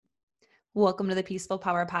Welcome to the Peaceful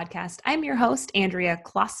Power Podcast. I'm your host, Andrea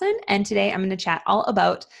Clausen, and today I'm going to chat all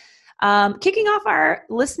about kicking off our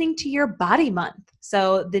Listening to Your Body month.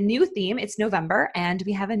 So the new theme, it's November, and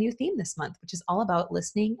we have a new theme this month, which is all about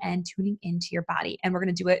listening and tuning into your body. And we're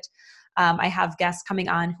going to do it. I have guests coming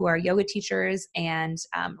on who are yoga teachers and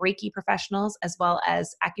Reiki professionals, as well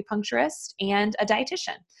as acupuncturist and a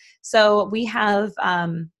dietitian. So we have,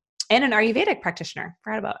 and an Ayurvedic practitioner,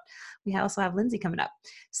 we also have Lindsay coming up.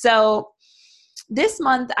 So this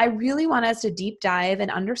month, I really want us to deep dive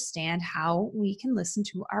and understand how we can listen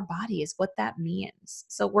to our bodies, what that means.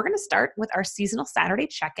 So we're going to start with our seasonal Saturday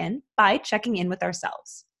check-in by checking in with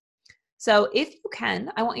ourselves. So if you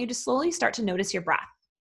can, I want you to slowly start to notice your breath.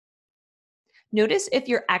 Notice if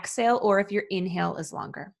your exhale or if your inhale is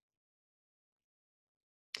longer.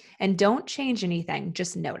 And don't change anything,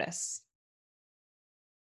 just notice.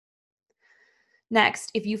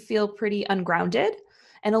 Next, if you feel pretty ungrounded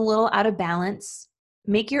and a little out of balance,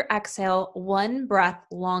 make your exhale one breath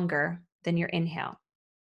longer than your inhale.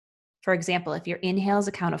 For example, if your inhale is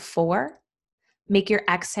a count of 4, make your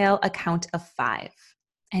exhale a count of 5.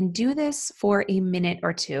 And do this for a minute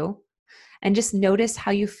or two, and just notice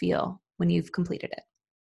how you feel when you've completed it.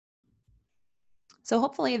 So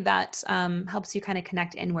hopefully that helps you kind of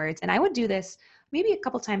connect inwards. And I would do this maybe a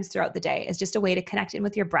couple times throughout the day as just a way to connect in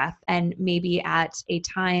with your breath, and maybe at a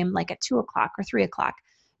time like at 2 o'clock or 3 o'clock,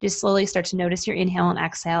 just slowly start to notice your inhale and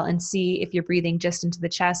exhale and see if you're breathing just into the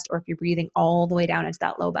chest or if you're breathing all the way down into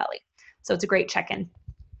that low belly. So it's a great check-in.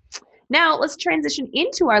 Now let's transition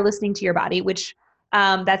into our listening to your body, which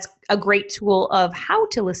that's a great tool of how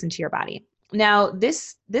to listen to your body. Now,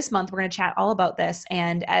 this month, we're going to chat all about this.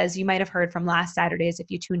 And as you might have heard from last Saturdays, if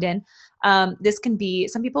you tuned in, this can be,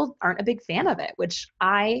 some people aren't a big fan of it, which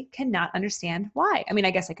I cannot understand why. I mean,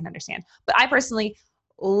 I guess I can understand, but I personally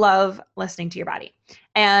love listening to your body.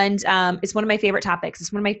 And it's one of my favorite topics.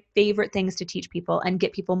 It's one of my favorite things to teach people and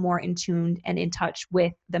get people more in tune and in touch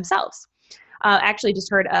with themselves. Actually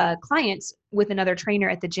just heard a client with another trainer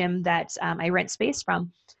at the gym that I rent space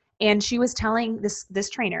from. And she was telling this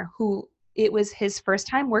trainer who, it was his first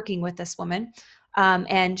time working with this woman.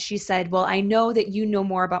 And she said, well, I know that you know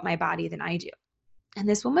more about my body than I do. And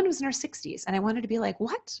this woman was in her 60s. And I wanted to be like,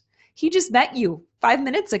 what? He just met you 5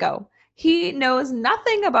 minutes ago. He knows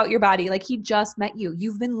nothing about your body. Like, he just met you.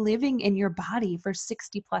 You've been living in your body for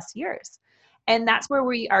 60 plus years. And that's where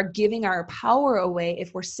we are giving our power away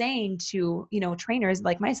if we're saying to, trainers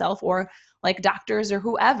like myself or like doctors or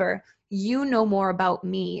whoever, you know more about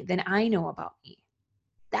me than I know about me.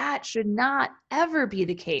 That should not ever be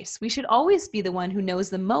the case. We should always be the one who knows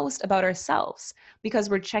the most about ourselves because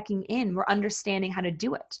we're checking in, we're understanding how to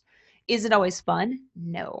do it. Is it always fun?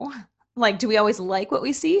 No. Like, do we always like what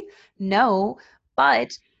we see? No.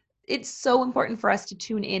 But it's so important for us to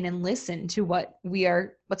tune in and listen to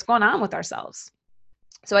what's going on with ourselves.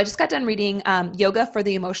 So I just got done reading Yoga for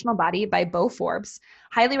the Emotional Body by Bo Forbes.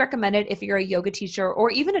 Highly recommend it if you're a yoga teacher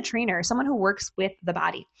or even a trainer, someone who works with the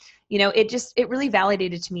body. It really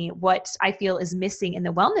validated to me what I feel is missing in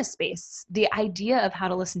the wellness space, the idea of how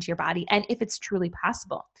to listen to your body and if it's truly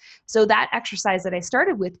possible. So that exercise that I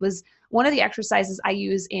started with was one of the exercises I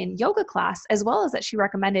use in yoga class, as well as that she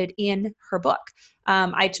recommended in her book.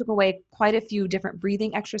 I took away quite a few different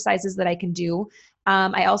breathing exercises that I can do.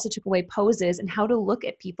 I also took away poses and how to look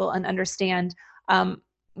at people and understand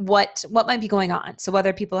what might be going on. So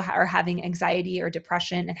whether people are having anxiety or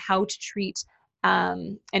depression, and how to treat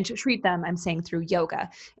them, I'm saying through yoga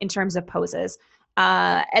in terms of poses.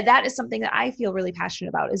 And that is something that I feel really passionate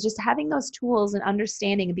about, is just having those tools and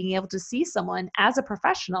understanding and being able to see someone as a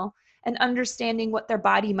professional and understanding what their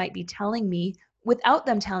body might be telling me without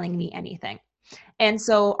them telling me anything. And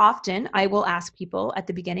so often I will ask people at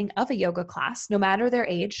the beginning of a yoga class, no matter their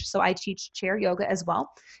age. So I teach chair yoga as well.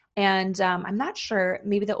 And I'm not sure,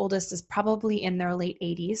 maybe the oldest is probably in their late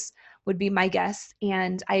 80s would be my guess.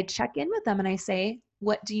 And I check in with them and I say,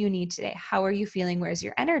 what do you need today? How are you feeling? Where's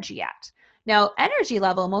your energy at? Now, energy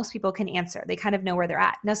level, most people can answer. They kind of know where they're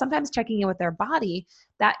at. Now, sometimes checking in with their body,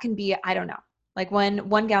 that can be, I don't know. Like when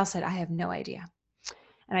one gal said, I have no idea.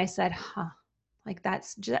 And I said, like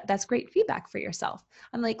that's great feedback for yourself.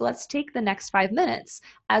 I'm like, let's take the next 5 minutes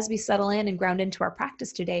as we settle in and ground into our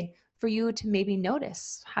practice today for you to maybe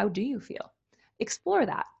notice, how do you feel? Explore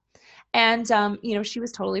that. And, she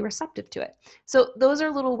was totally receptive to it. So those are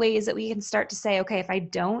little ways that we can start to say, okay, if I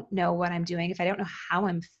don't know what I'm doing, if I don't know how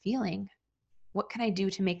I'm feeling, what can I do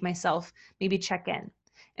to make myself maybe check in?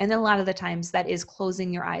 And then a lot of the times that is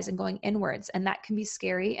closing your eyes and going inwards. And that can be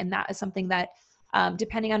scary. And that is something that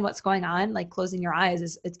depending on what's going on, like closing your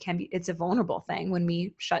eyes it's a vulnerable thing when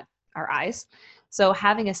we shut our eyes. So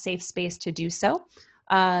having a safe space to do so.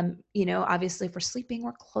 Obviously if we're sleeping,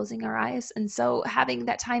 we're closing our eyes. And so having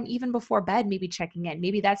that time even before bed, maybe checking in,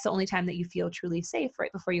 maybe that's the only time that you feel truly safe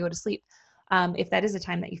right before you go to sleep. If that is a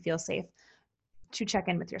time that you feel safe, to check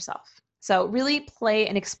in with yourself. So really play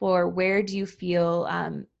and explore, where do you feel,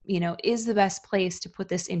 is the best place to put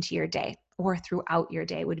this into your day, or throughout your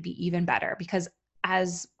day would be even better, because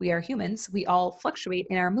as we are humans, we all fluctuate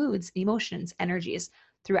in our moods, emotions, energies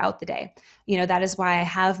throughout the day. That is why I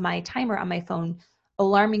have my timer on my phone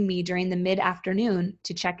alarming me during the mid-afternoon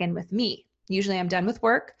to check in with me. Usually I'm done with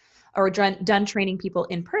work or done training people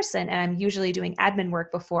in person, and I'm usually doing admin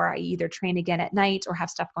work before I either train again at night or have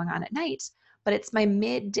stuff going on at night. But it's my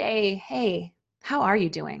midday, hey, how are you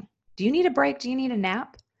doing? Do you need a break? Do you need a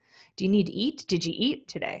nap? Do you need to eat? Did you eat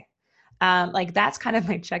today? That's kind of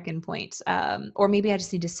my check-in point. Or maybe I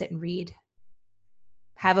just need to sit and read,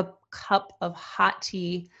 have a cup of hot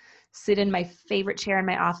tea, sit in my favorite chair in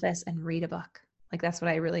my office and read a book. That's what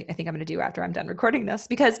I think I'm going to do after I'm done recording this,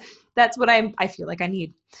 because that's what I feel like I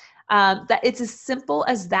need. That it's as simple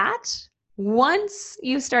as that, once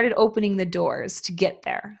you started opening the doors to get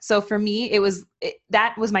there. So for me,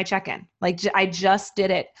 that was my check-in. I just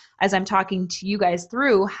did it as I'm talking to you guys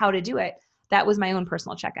through how to do it. That was my own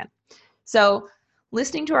personal check-in. So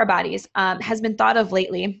listening to our bodies has been thought of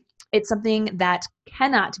lately. It's something that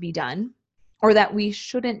cannot be done, or that we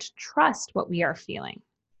shouldn't trust what we are feeling.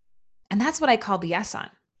 And that's what I call BS on.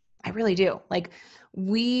 I really do.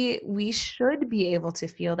 We should be able to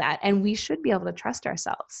feel that, and we should be able to trust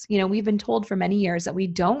ourselves. We've been told for many years that we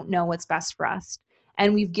don't know what's best for us,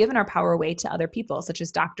 and we've given our power away to other people, such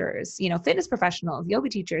as doctors, fitness professionals, yoga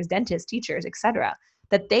teachers, dentists, teachers, etc.,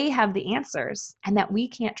 that they have the answers, and that we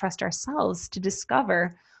can't trust ourselves to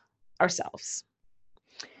discover ourselves.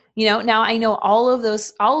 Now I know all of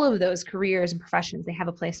those careers and professions, they have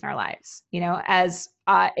a place in our lives. As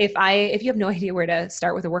if you have no idea where to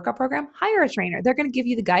start with a workout program, hire a trainer. They're going to give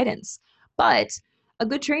you the guidance. But a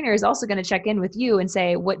good trainer is also going to check in with you and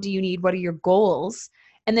say, what do you need? What are your goals?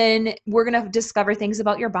 And then we're going to discover things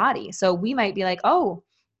about your body. So we might be like, oh,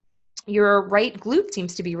 your right glute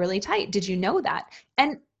seems to be really tight. Did you know that?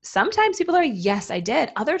 And sometimes people are, yes, I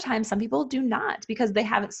did. Other times, some people do not, because they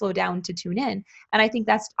haven't slowed down to tune in. And I think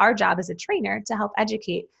that's our job as a trainer, to help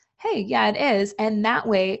educate. Hey, yeah, it is. And that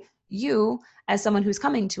way you, as someone who's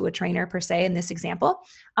coming to a trainer per se, in this example,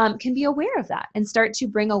 can be aware of that and start to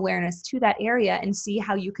bring awareness to that area and see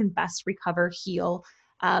how you can best recover, heal,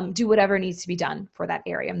 do whatever needs to be done for that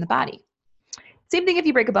area in the body. Same thing if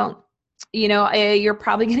you break a bone. You're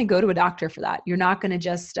probably going to go to a doctor for that. You're not going to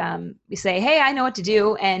just say, hey, I know what to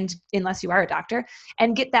do. And unless you are a doctor,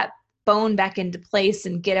 and get that bone back into place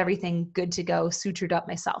and get everything good to go, sutured up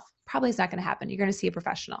myself. Probably is not going to happen. You're going to see a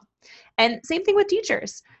professional. And same thing with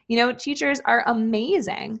teachers. Teachers are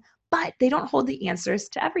amazing, but they don't hold the answers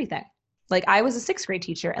to everything. I was a 6th grade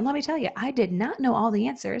teacher, and let me tell you, I did not know all the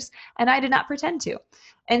answers, and I did not pretend to.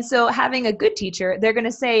 And so having a good teacher, they're going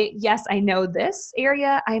to say, yes, I know this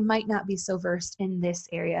area. I might not be so versed in this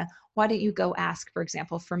area. Why don't you go ask, for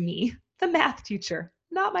example, for me, the math teacher?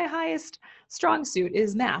 Not my highest strong suit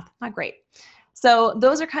is math. Not great. So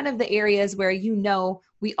those are kind of the areas where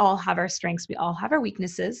we all have our strengths, we all have our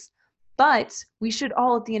weaknesses, but we should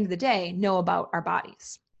all, at the end of the day, know about our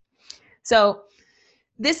bodies. So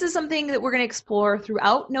this is something that we're going to explore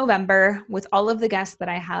throughout November with all of the guests that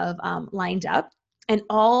I have lined up. And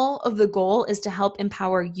all of the goal is to help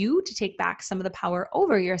empower you to take back some of the power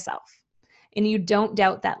over yourself. And you don't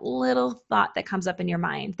doubt that little thought that comes up in your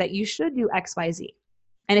mind that you should do X, Y, Z.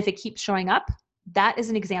 And if it keeps showing up, that is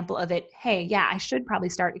an example of it. Hey, yeah, I should probably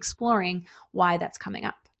start exploring why that's coming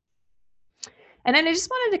up. And then I just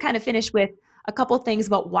wanted to kind of finish with a couple things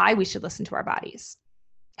about why we should listen to our bodies.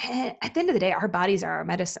 At the end of the day, our bodies are our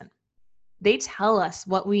medicine. They tell us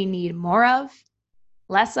what we need more of,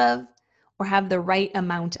 less of, or have the right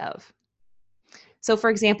amount of. So for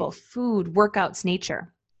example, food, workouts,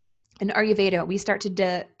 nature. In Ayurveda, we start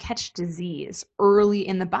to catch disease early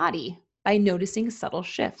in the body by noticing subtle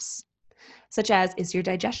shifts, such as, is your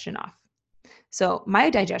digestion off? So my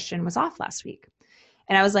digestion was off last week.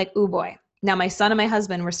 And I was like, oh boy. Now my son and my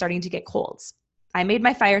husband were starting to get colds. I made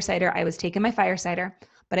my fire cider. I was taking my fire cider.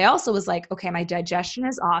 But I also was like, okay, my digestion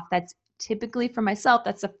is off. That's typically for myself,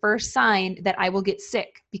 that's the first sign that I will get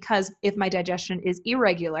sick, because if my digestion is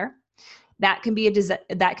irregular, that can be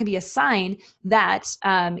a sign that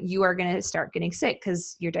you are going to start getting sick,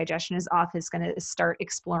 because your digestion is off, is going to start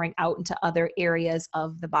exploring out into other areas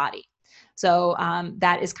of the body. So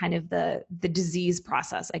that is kind of the disease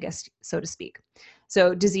process, I guess, so to speak.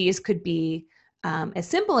 So disease could be as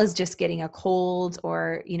simple as just getting a cold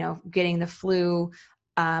or, getting the flu.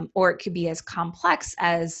 Or it could be as complex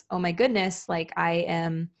as, oh my goodness, like I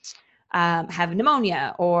am, have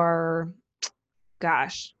pneumonia, or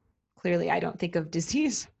gosh, clearly I don't think of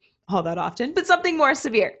disease all that often, but something more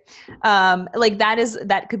severe. Like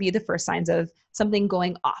that could be the first signs of something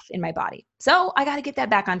going off in my body. So I got to get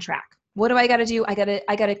that back on track. What do I got to do? I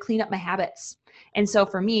got to clean up my habits. And so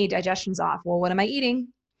for me, digestion's off. Well, what am I eating?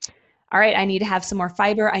 All right, I need to have some more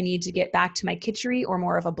fiber. I need to get back to my kitchery or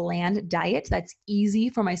more of a bland diet that's easy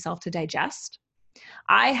for myself to digest.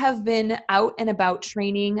 I have been out and about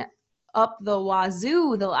training up the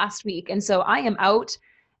wazoo the last week. And so I am out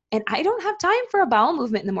and I don't have time for a bowel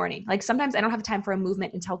movement in the morning. Like sometimes I don't have time for a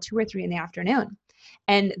movement until 2 or 3 in the afternoon.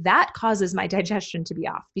 And that causes my digestion to be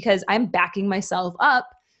off because I'm backing myself up,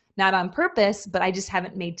 not on purpose, but I just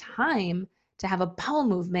haven't made time to have a bowel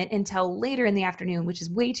movement until later in the afternoon, which is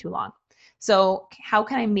way too long. So how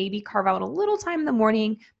can I maybe carve out a little time in the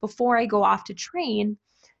morning before I go off to train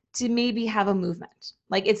to maybe have a movement?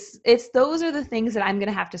 Like it's those are the things that I'm going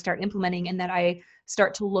to have to start implementing and that I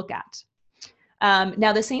start to look at.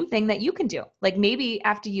 Now the same thing that you can do, like maybe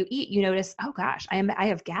after you eat, you notice, oh gosh, I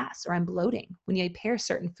have gas or I'm bloating when you pair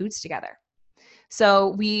certain foods together.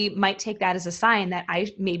 So we might take that as a sign that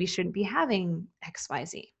I maybe shouldn't be having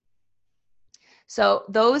XYZ. So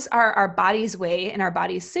those are our body's way and our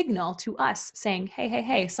body's signal to us saying,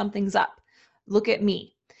 hey, something's up. Look at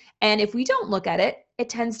me. And if we don't look at it, it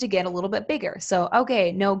tends to get a little bit bigger. So,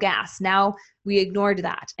 okay, no gas. Now we ignored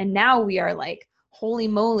that. And now we are like, holy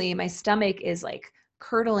moly, my stomach is like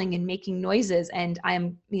curdling and making noises. And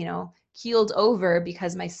I'm, keeled over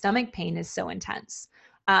because my stomach pain is so intense.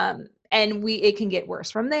 And it can get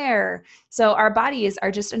worse from there. So our bodies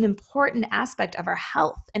are just an important aspect of our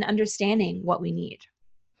health and understanding what we need.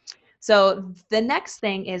 So the next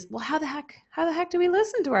thing is, well, how the heck do we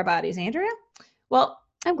listen to our bodies, Andrea? Well,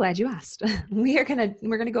 I'm glad you asked. We're gonna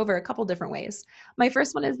go over a couple different ways. My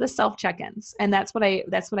first one is the self check-ins, and that's what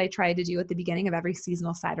I try to do at the beginning of every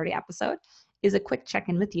seasonal Saturday episode, is a quick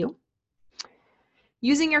check-in with you.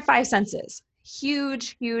 Using your 5 senses,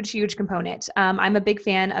 huge component. I'm a big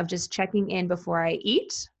fan of just checking in before I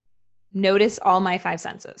eat. Notice all my 5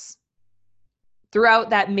 senses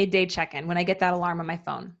throughout that midday check-in. When I get that alarm on my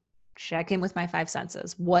phone, check in with my 5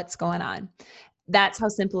 senses. What's going on? That's how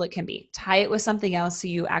simple it can be. Tie it with something else so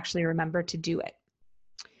you actually remember to do it.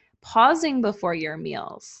 Pausing before your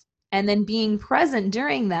meals and then being present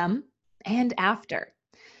during them and after.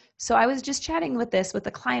 So I was just chatting with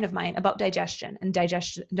a client of mine about digestion and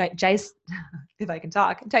if I can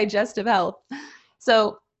talk, digestive health.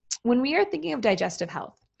 So when we are thinking of digestive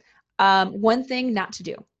health, one thing not to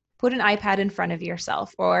do, put an iPad in front of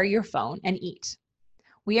yourself or your phone and eat.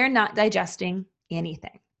 We are not digesting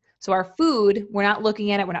anything. So our food, we're not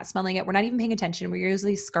looking at it, we're not smelling it, we're not even paying attention, we're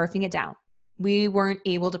usually scarfing it down. We weren't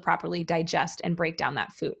able to properly digest and break down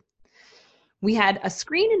that food. We had a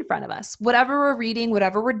screen in front of us. Whatever we're reading,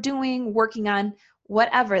 whatever we're doing, working on,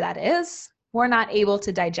 whatever that is, we're not able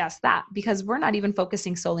to digest that because we're not even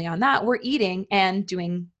focusing solely on that. We're eating and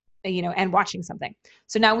doing, and watching something.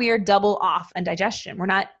 So now we are double off on digestion. We're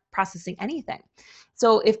not processing anything.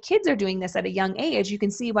 So if kids are doing this at a young age, you can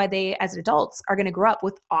see why they, as adults, are going to grow up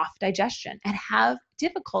with off digestion and have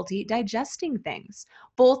difficulty digesting things,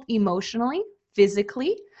 both emotionally,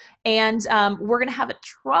 physically, and we're going to have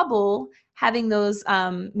trouble having those,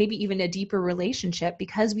 maybe even a deeper relationship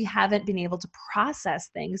because we haven't been able to process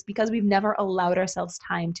things because we've never allowed ourselves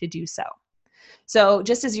time to do so. So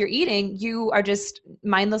just as you're eating, you are just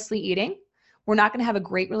mindlessly eating. We're not going to have a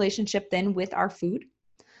great relationship then with our food,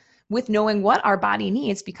 with knowing what our body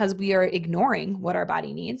needs because we are ignoring what our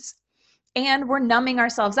body needs. And we're numbing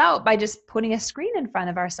ourselves out by just putting a screen in front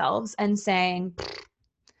of ourselves and saying,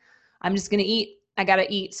 I'm just going to eat. I got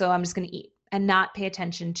to eat, so I'm just going to eat and not pay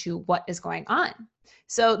attention to what is going on.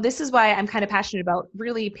 So this is why I'm kind of passionate about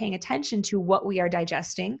really paying attention to what we are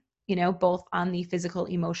digesting, both on the physical,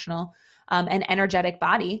 emotional, and energetic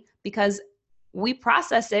body, because we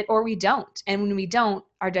process it or we don't. And when we don't,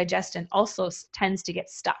 our digestion also tends to get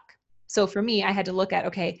stuck. So for me, I had to look at,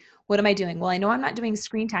 okay, what am I doing? Well, I know I'm not doing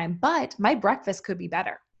screen time, but my breakfast could be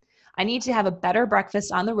better. I need to have a better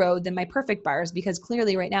breakfast on the road than my perfect bars because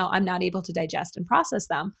clearly right now I'm not able to digest and process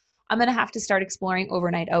them. I'm going to have to start exploring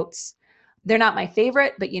overnight oats. They're not my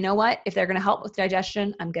favorite, but you know what? If they're going to help with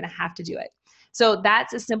digestion, I'm going to have to do it. So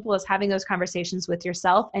that's as simple as having those conversations with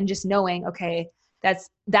yourself and just knowing, okay,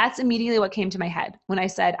 that's immediately what came to my head. When I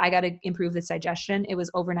said, I got to improve this digestion, it was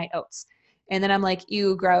overnight oats. And then I'm like,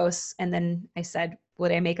 ew, gross. And then I said,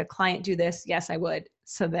 would I make a client do this? Yes, I would.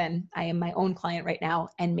 So then I am my own client right now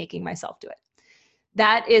and making myself do it.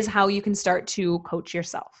 That is how you can start to coach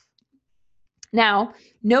yourself. Now,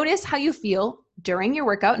 notice how you feel during your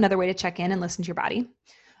workout. Another way to check in and listen to your body.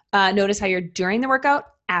 Notice how you're during the workout,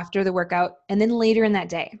 after the workout, and then later in that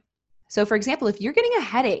day. So for example, if you're getting a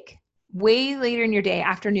headache way later in your day,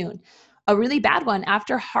 afternoon, a really bad one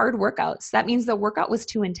after hard workouts, that means the workout was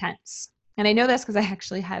too intense. And I know this because I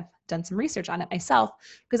actually have done some research on it myself,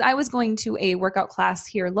 because I was going to a workout class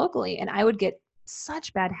here locally and I would get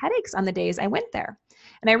such bad headaches on the days I went there.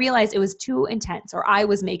 And I realized it was too intense, or I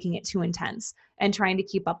was making it too intense and trying to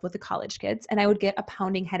keep up with the college kids. And I would get a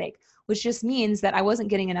pounding headache, which just means that I wasn't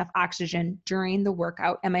getting enough oxygen during the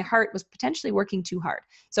workout and my heart was potentially working too hard.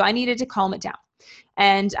 So I needed to calm it down.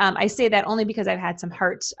 And I say that only because I've had some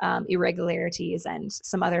heart irregularities and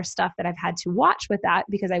some other stuff that I've had to watch with that,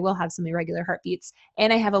 because I will have some irregular heartbeats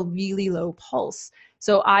and I have a really low pulse.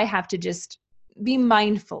 So I have to just be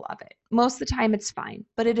mindful of it. Most of the time it's fine,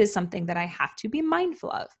 but it is something that I have to be mindful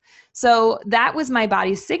of. So that was my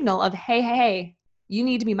body's signal of, hey, you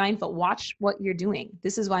need to be mindful. Watch what you're doing.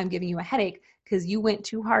 This is why I'm giving you a headache, because you went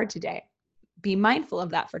too hard today. Be mindful of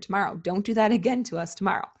that for tomorrow. Don't do that again to us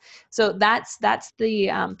tomorrow. So that's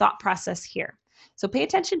the thought process here. So pay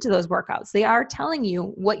attention to those workouts. They are telling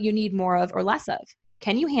you what you need more of or less of.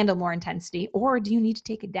 Can you handle more intensity, or do you need to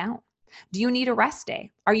take it down? Do you need a rest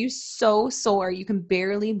day? Are you so sore you can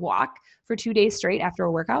barely walk for 2 days straight after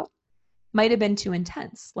a workout? Might have been too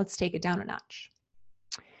intense. Let's take it down a notch.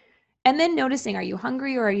 And then noticing, are you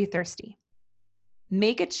hungry or are you thirsty?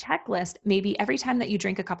 Make a checklist. Maybe every time that you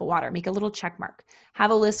drink a cup of water, make a little check mark.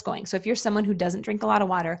 Have a list going. So if you're someone who doesn't drink a lot of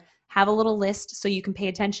water, have a little list so you can pay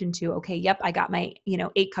attention to, okay, yep, I got my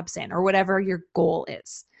 8 cups in, or whatever your goal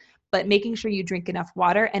is. But making sure you drink enough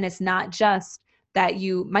water, and it's not just that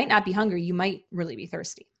you might not be hungry, you might really be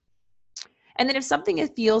thirsty. And then if something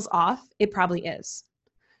feels off, it probably is.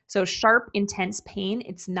 So sharp, intense pain,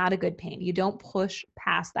 it's not a good pain. You don't push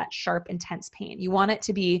past that sharp, intense pain. You want it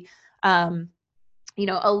to be, a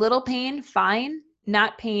little pain, fine,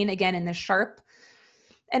 not pain again in the sharp.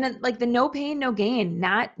 And then, like the no pain, no gain,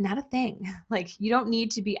 not a thing. Like you don't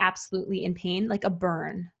need to be absolutely in pain. Like a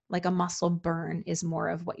burn, like a muscle burn is more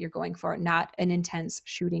of what you're going for, not an intense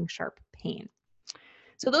shooting sharp pain.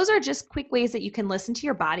 So those are just quick ways that you can listen to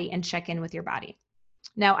your body and check in with your body.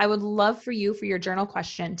 Now, I would love for you, for your journal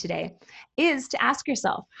question today, is to ask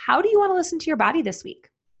yourself, how do you want to listen to your body this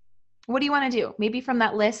week? What do you want to do? Maybe from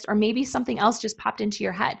that list, or maybe something else just popped into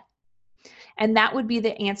your head. And that would be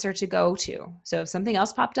the answer to go to. So if something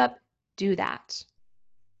else popped up, do that.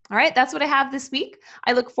 All right, that's what I have this week.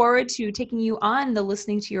 I look forward to taking you on the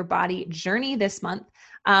listening to your body journey this month.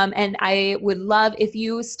 And I would love if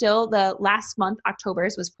you still, the last month,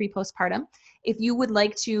 October's was pre-postpartum. If you would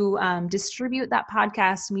like to distribute that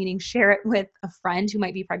podcast, meaning share it with a friend who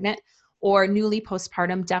might be pregnant or newly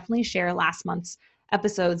postpartum, definitely share last month's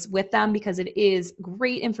episodes with them, because it is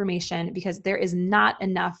great information, because there is not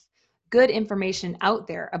enough good information out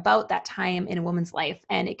there about that time in a woman's life.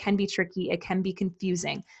 And it can be tricky. It can be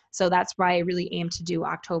confusing. So that's why I really aim to do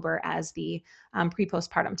October as the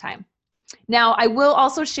pre-postpartum time. Now, I will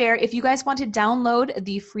also share, if you guys want to download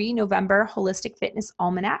the free November Holistic Fitness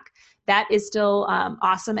Almanac, that is still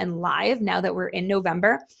awesome and live now that we're in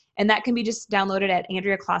November. And that can be just downloaded at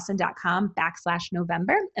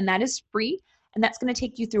AndreaClausen.com/November. And that is free. And that's going to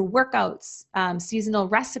take you through workouts, seasonal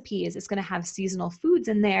recipes. It's going to have seasonal foods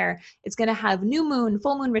in there. It's going to have new moon,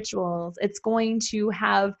 full moon rituals. It's going to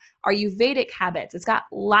have Ayurvedic habits. It's got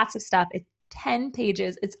lots of stuff. It's 10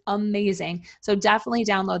 pages. It's amazing. So definitely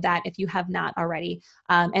download that if you have not already.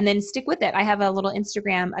 And then stick with it. I have a little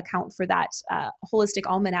Instagram account for that Holistic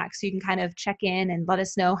Almanac, so you can kind of check in and let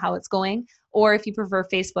us know how it's going. Or if you prefer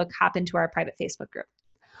Facebook, hop into our private Facebook group.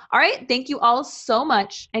 All right. Thank you all so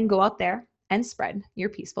much, and go out there and spread your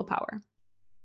peaceful power.